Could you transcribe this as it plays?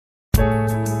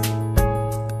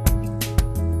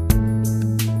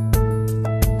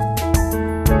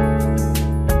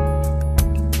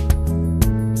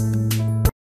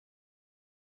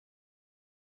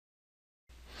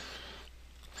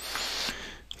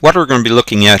What we're going to be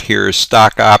looking at here is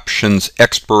stock options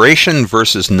expiration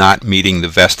versus not meeting the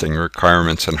vesting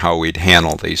requirements and how we'd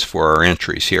handle these for our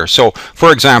entries here. So,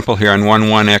 for example, here on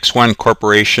 11X1,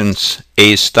 corporations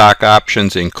A's stock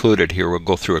options included here. We'll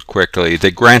go through it quickly.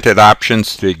 They granted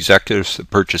options to executives to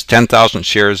purchase 10,000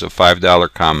 shares of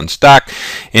 $5 common stock,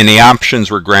 and the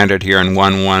options were granted here on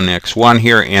 11X1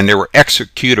 here, and they were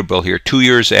executable here 2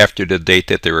 years after the date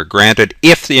that they were granted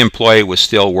if the employee was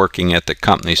still working at the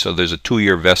company. So there's a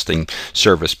 2-year vesting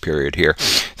service period here.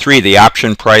 3, the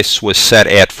option price was set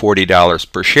at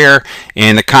 $40 per share,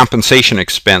 and the compensation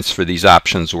expense for these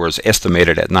options was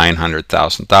estimated at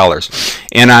 $900,000.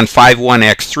 And on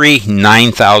 51X3,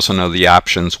 9,000 of the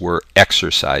options were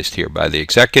exercised here by the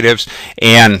executives.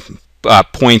 And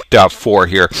point 4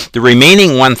 here, the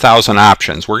remaining 1,000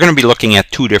 options, we're going to be looking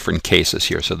at 2 different cases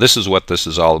here. So this is what this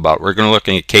is all about. We're going to look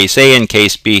at case A and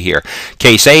case B here.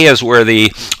 Case A is where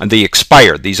the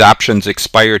expired, these options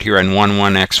expired here on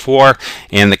 11X4,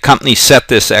 and the company set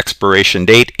this expiration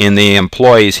date, and the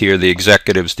employees here, the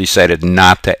executives, decided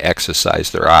not to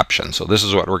exercise their options. So this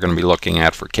is what we're going to be looking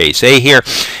at for case A here.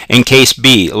 In case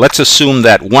B, let's assume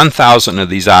that 1,000 of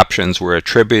these options were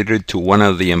attributed to one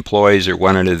of the employees or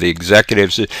one of the executives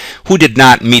who did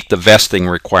not meet the vesting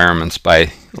requirements by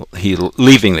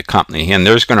leaving the company, and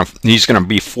he's going to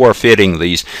be forfeiting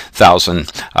these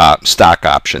 1,000 stock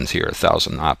options here,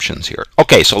 1,000 options here.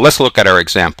 Okay, so let's look at our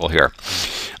example here.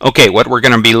 Okay, what we're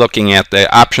going to be looking at, the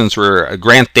options were, a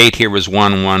grant date here was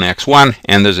 11X1,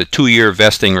 and there's a 2-year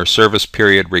vesting or service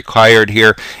period required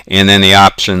here, and then the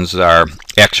options are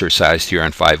exercised here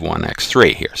on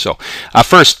 51X3 here. So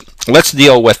first, let's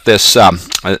deal with this,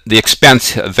 the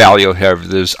expense value of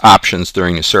those options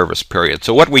during the service period.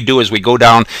 So what we do is we go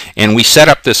down and we set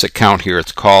up this account here.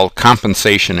 It's called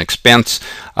compensation expense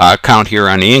account here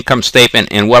on the income statement.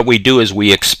 And what we do is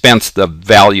we expense the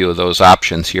value of those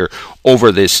options here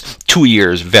over this 2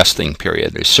 years vesting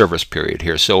period, the service period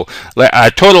here. So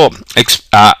total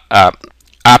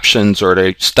options or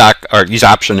the stock or these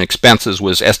option expenses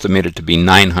was estimated to be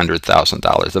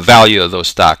 $900,000, the value of those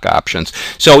stock options.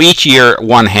 So each year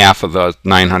 1/2 of the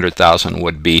 $900,000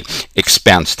 would be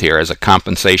expensed here as a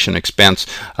compensation expense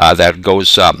that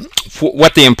goes for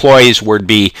what the employees would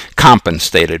be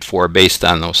compensated for based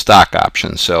on those stock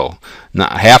options. So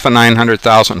half of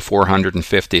 $900,000,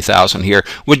 $450,000 here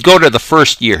would go to the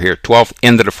first year here,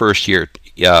 end of the first year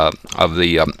of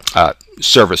the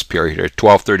service period here,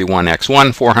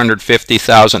 12/31X1,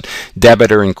 $450,000,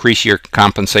 debit or increase your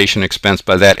compensation expense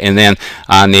by that, and then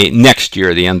on the next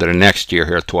year, the end of the next year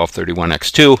here,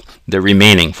 12/31X2, the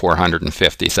remaining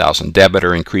 $450,000, debit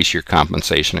or increase your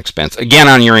compensation expense, again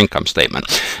on your income statement.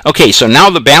 Okay, so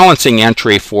now the balancing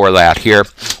entry for that here,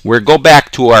 we'll go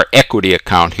back to our equity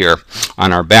account here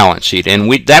on our balance sheet,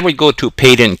 and that would go to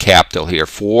paid-in capital here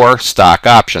for stock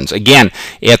options. Again,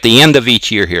 at the end of each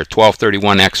year here,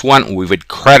 12/31X1, we would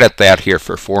credit that here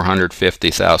for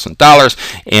 $450,000,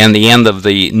 and the end of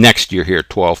the next year here,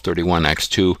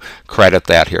 12/31X2, credit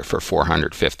that here for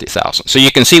 $450,000. So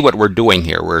you can see what we're doing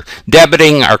here. We're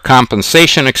debiting our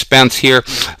compensation expense here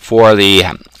for the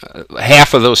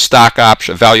half of those stock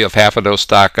option value of half of those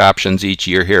stock options each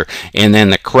year here, and then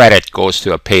the credit goes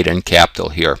to a paid-in capital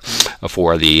here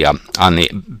for the on the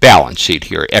balance sheet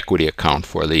here, equity account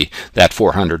for that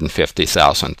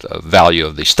 $450,000 value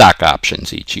of the stock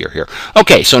options each year here.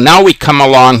 Okay, so now we come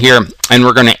along here and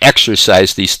we're going to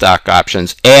exercise these stock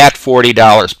options at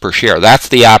 $40 per share. That's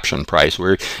the option price.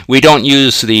 We don't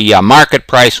use the market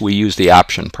price, we use the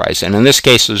option price. And in this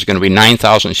case, there's going to be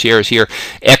 9,000 shares here,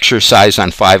 exercised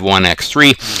on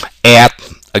 51X3 at,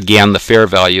 again, the fair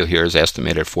value here is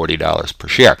estimated $40 per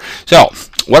share. So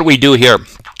what we do here,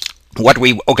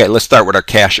 okay, let's start with our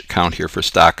cash account here for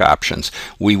stock options.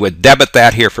 We would debit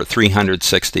that here for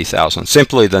 $360,000.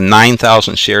 Simply the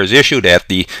 9,000 shares issued at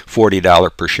the $40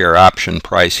 per share option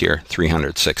price here,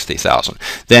 $360,000.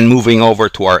 Then moving over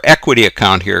to our equity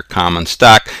account here, common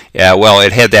stock. Well,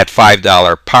 it had that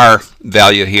 $5 par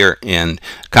value here in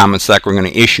common stock. We're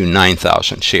going to issue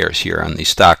 9,000 shares here on these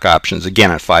stock options, again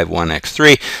at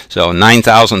 51X3. So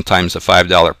 9,000 times the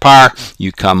 $5 par,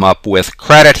 you come up with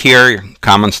credit here,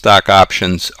 common stock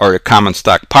options, or a common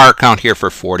stock par account here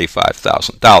for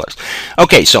 $45,000.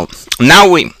 Okay, so now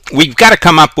we've got to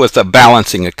come up with a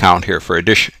balancing account here for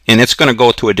addition, and it's going to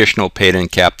go to additional paid-in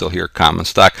capital here, common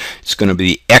stock. It's going to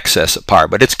be the excess of par,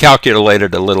 but it's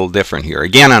calculated a little different here,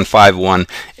 again on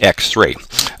 51X3.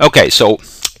 Okay, so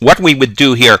what we would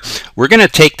do here, we're going to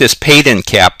take this paid-in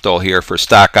capital here for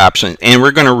stock options, and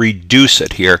we're going to reduce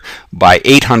it here by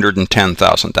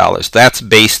 $810,000. That's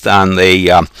based on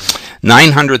the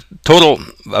 900 total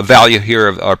value here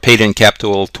of our paid-in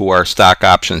capital to our stock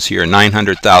options here,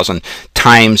 900,000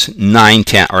 times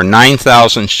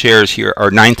 9,000 shares here,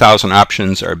 or 9,000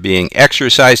 options are being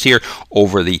exercised here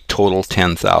over the total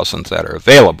 10,000 that are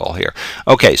available here.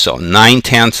 Okay, so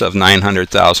 9/10 of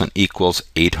 900,000 equals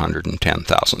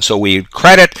 810,000. So we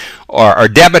credit or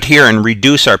debit here and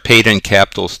reduce our paid-in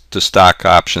capital to stock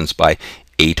options by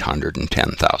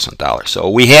 $810,000. So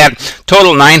we had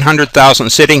total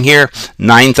 900,000 sitting here.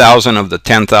 9,000 of the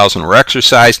 10,000 were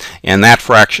exercised, and that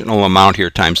fractional amount here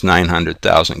times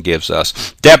 900,000 gives us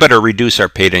debit or reduce our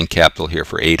paid-in capital here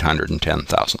for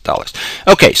 $810,000.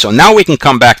 Okay, so now we can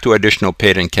come back to additional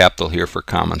paid-in capital here for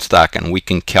common stock, and we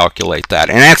can calculate that.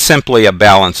 And that's simply a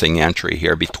balancing entry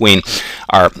here between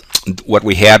our what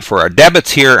we had for our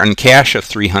debits here and cash of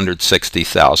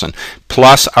 $360,000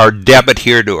 plus our debit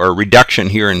here to our reduction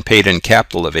here in paid-in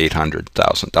capital of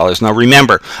 $800,000. Now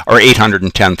remember, or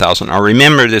 $810,000. Now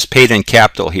remember, this paid-in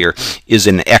capital here is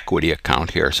an equity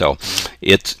account here, so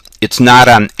it's not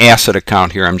an asset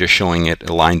account here. I'm just showing it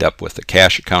lined up with the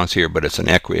cash accounts here, but it's an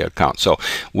equity account. So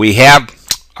we have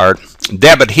our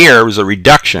debit here was a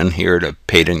reduction here to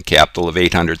paid-in capital of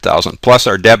 $800,000 plus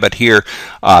our debit here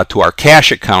to our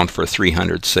cash account for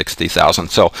 $360,000.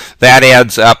 So that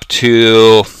adds up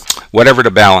to whatever the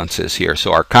balance is here.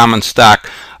 So our common stock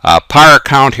par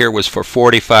account here was for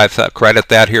credit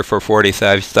that here for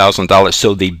 $45,000.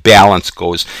 So the balance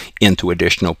goes into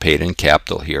additional paid-in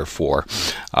capital here for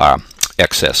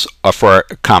excess for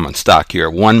common stock here,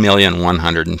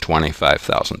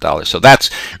 $1,125,000. So that's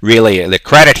really the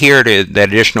credit here to that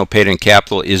additional paid-in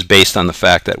capital is based on the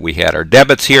fact that we had our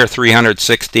debits here,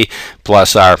 $360,000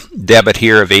 plus our debit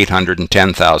here of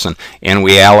 $810,000, and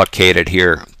we allocated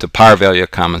here to par value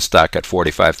of common stock at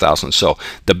 $45,000. So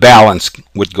the balance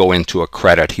would go into a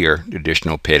credit here,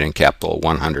 additional paid-in capital of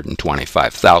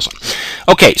 $125,000.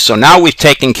 Okay, so now we've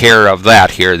taken care of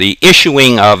that here. The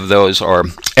issuing of those or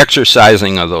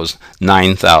exercising of those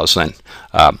 9,000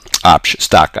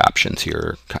 stock options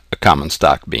here, common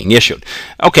stock being issued.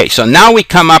 Okay, so now we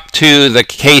come up to the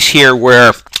case here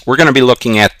where we're going to be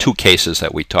looking at two cases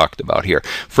that we talked about here.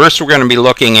 First, we're going to be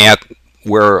looking at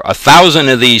where 1,000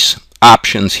 of these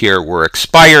options here were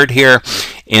expired here,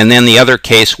 and then the other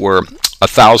case where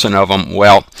 1,000 of them,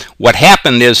 well, what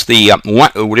happened is they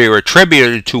were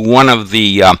attributed to one of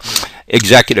the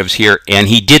executives here, and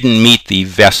he didn't meet the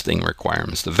vesting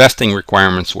requirements. The vesting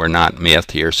requirements were not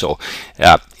met here, so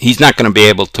he's not going to be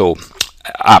able to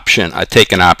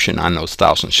take an option on those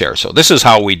 1,000 shares. So this is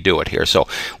how we do it here. So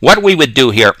what we would do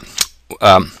here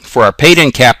for our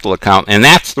paid-in capital account, and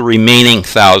that's the remaining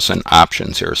 1,000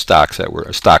 options here, stock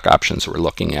options we're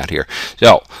looking at here.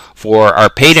 So for our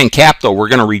paid-in capital, we're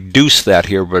going to reduce that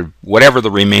here, but whatever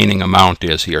the remaining amount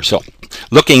is here. So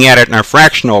looking at it in our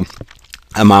fractional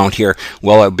amount here,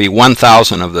 well, it would be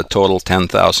 1,000 of the total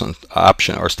 10,000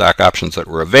 option or stock options that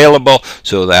were available.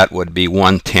 So that would be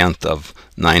 1/10 of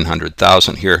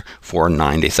 900,000 here for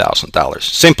 $90,000.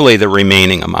 Simply the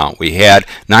remaining amount. We had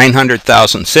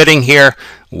 900,000 sitting here.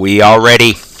 We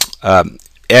already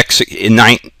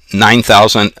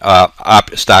 9,000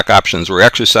 stock options were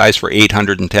exercised for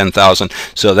 $810,000,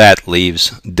 so that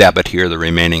leaves debit here, the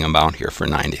remaining amount here for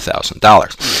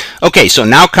 $90,000. Okay, so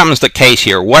now comes the case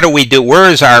here. What do we do? Where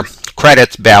is our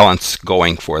credits balance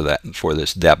going for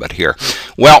this debit here?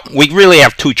 Well, we really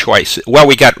have two choices. Well,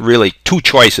 we got really two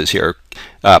choices here.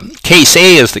 Case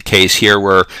A is the case here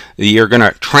where you're going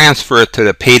to transfer it to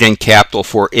the paid-in capital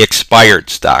for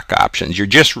expired stock options. You're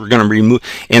just going to remove,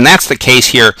 and that's the case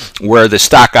here where the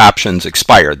stock options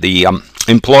expired. The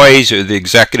employees or the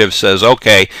executive says,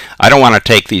 okay, I don't want to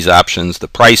take these options. The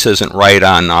price isn't right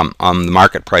on the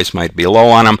market price might be low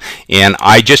on them, and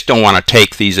I just don't want to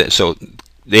take these. So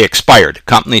they expired. The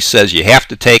company says you have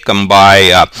to take them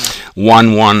by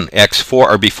 11x4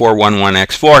 or before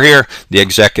 11x4 here. The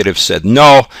executive said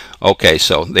no. Okay,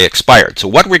 so they expired. So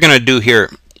what we're going to do here,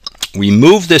 we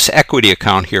move this equity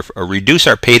account here, or reduce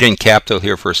our paid-in capital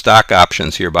here for stock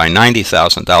options here by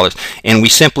 $90,000, and we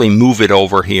simply move it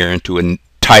over here into a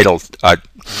titled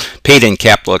paid-in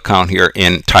capital account here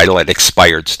and title it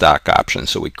expired stock options.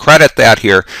 So we credit that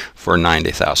here for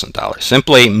 $90,000,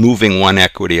 simply moving one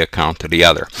equity account to the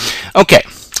other. Okay,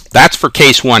 that's for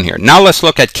case 1 here. Now let's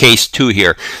look at case 2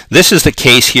 here. This is the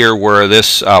case here where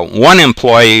this one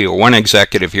employee or one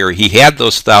executive here, he had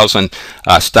those 1,000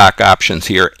 stock options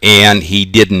here, and he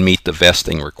didn't meet the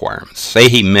vesting requirements. Say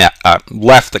he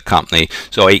left the company,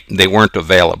 so they weren't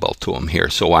available to him here.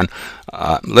 So on,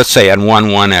 let's say on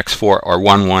 11X4 or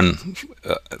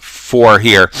 114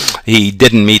 here, he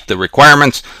didn't meet the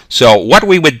requirements. So what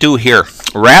we would do here,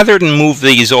 rather than move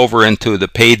these over into the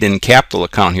paid-in capital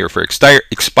account here for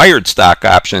expired stock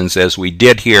options, as we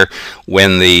did here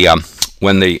when the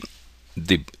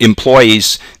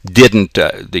employees didn't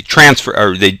they transfer,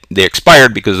 or they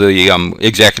expired because the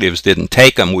executives didn't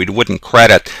take them, we wouldn't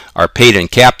credit our paid-in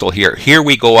capital here. Here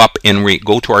we go up and we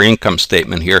go to our income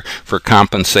statement here for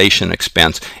compensation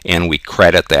expense, and we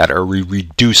credit that, or we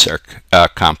reduce our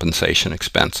compensation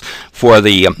expense for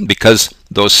the because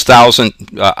those 1,000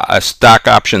 stock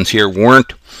options here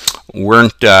weren't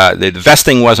the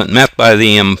vesting wasn't met by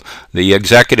the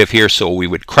executive here, so we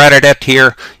would credit it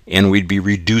here, and we'd be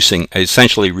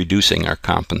essentially reducing our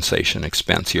compensation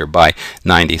expense here by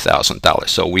 $90,000.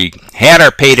 So we had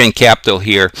our paid-in capital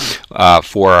here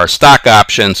for our stock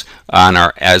options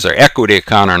as our equity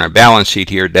account on our balance sheet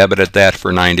here, debited that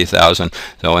for $90,000.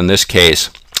 So in this case,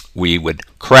 we would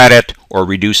credit or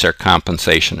reduce our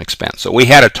compensation expense. So we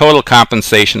had a total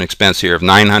compensation expense here of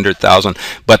 $900,000,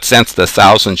 but since the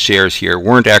 1,000 shares here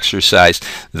weren't exercised,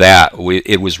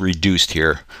 it was reduced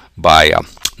here by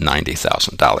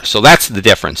 $90,000. So that's the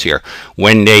difference here.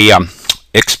 When the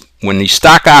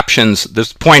stock options,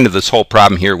 this point of this whole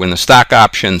problem here, when the stock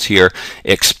options here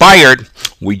expired,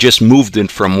 we just moved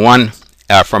it from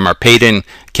our paid-in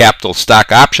capital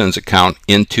stock options account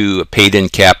into a paid-in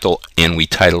capital, and we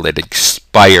titled it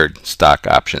expired stock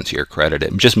options here,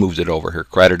 credited. Just moved it over here,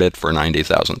 credited for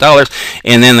 $90,000.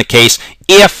 And in the case,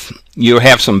 if you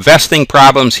have some vesting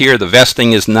problems here, the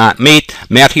vesting is not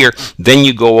met here, then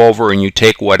you go over and you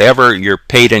take whatever your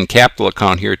paid-in capital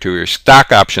account here to your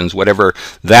stock options, whatever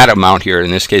that amount here,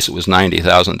 in this case it was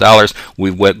 $90,000,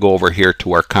 we would go over here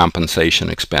to our compensation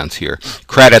expense here,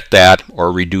 credit that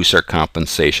or reduce our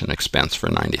compensation expense for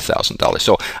 $90,000.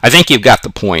 So I think you've got the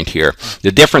point here.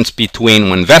 The difference between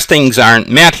when vestings aren't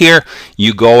met here,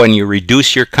 you go and you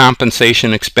reduce your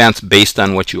compensation expense based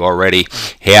on what you already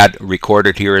had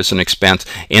recorded here as an expense.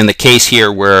 In the case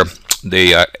here where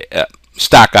the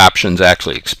stock options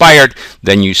actually expired,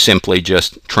 then you simply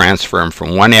just transfer them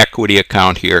from one equity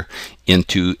account here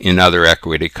into another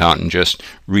equity account and just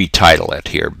retitle it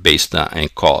here based on,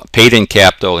 and call it paid-in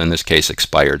capital, in this case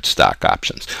expired stock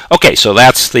options. Okay, so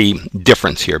that's the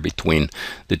difference here between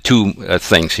the two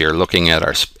things here, looking at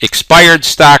our expired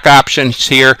stock options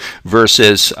here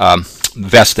versus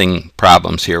vesting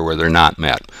problems here where they're not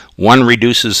met. One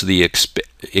reduces the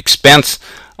expense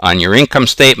on your income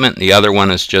statement, the other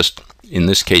one is just, in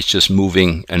this case, just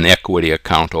moving an equity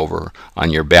account over on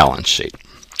your balance sheet.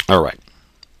 All right.